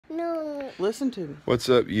Listen to me. What's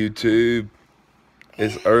up, YouTube?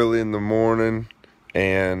 It's early in the morning,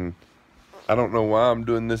 and I don't know why I'm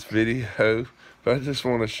doing this video, but I just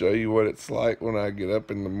want to show you what it's like when I get up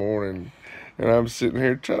in the morning, and I'm sitting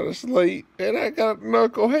here trying to sleep, and I got a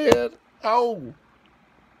knucklehead. Oh!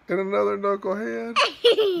 And another knucklehead.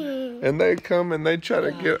 And they come and they try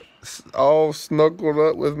to get all snuggled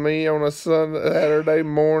up with me on a Saturday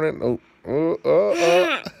morning.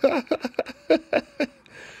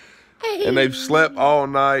 And they've slept all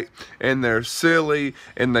night, and they're silly,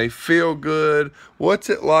 and they feel good. What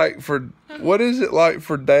is it like for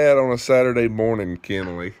Dad on a Saturday morning,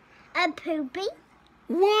 Kenli? A poopy.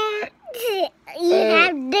 What? You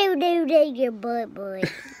have doo-doo in your butt, boy.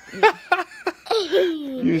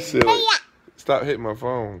 You silly. Stop hitting my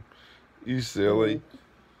phone. You silly.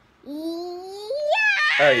 Yeah.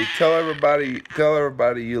 Hey, tell everybody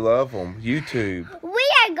you love them. YouTube. We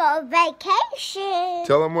are going vacation.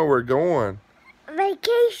 Tell them where we're going.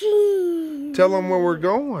 Vacation. Tell them where we're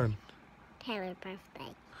going. Taylor's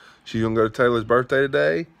birthday. She's going to go to Taylor's birthday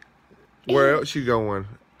today? Where else you going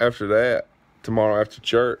after that? Tomorrow after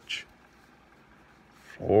church?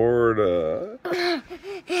 Florida.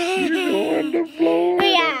 You're going to Florida.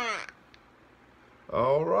 Yeah.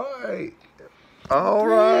 All right. All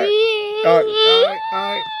right.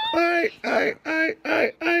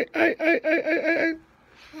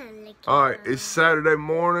 All right. It's Saturday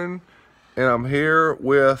morning, and I'm here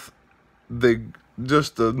with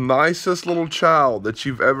just the nicest little child that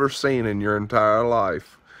you've ever seen in your entire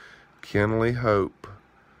life, Kenli Hope,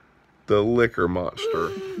 the liquor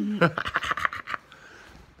monster.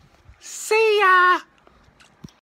 See ya.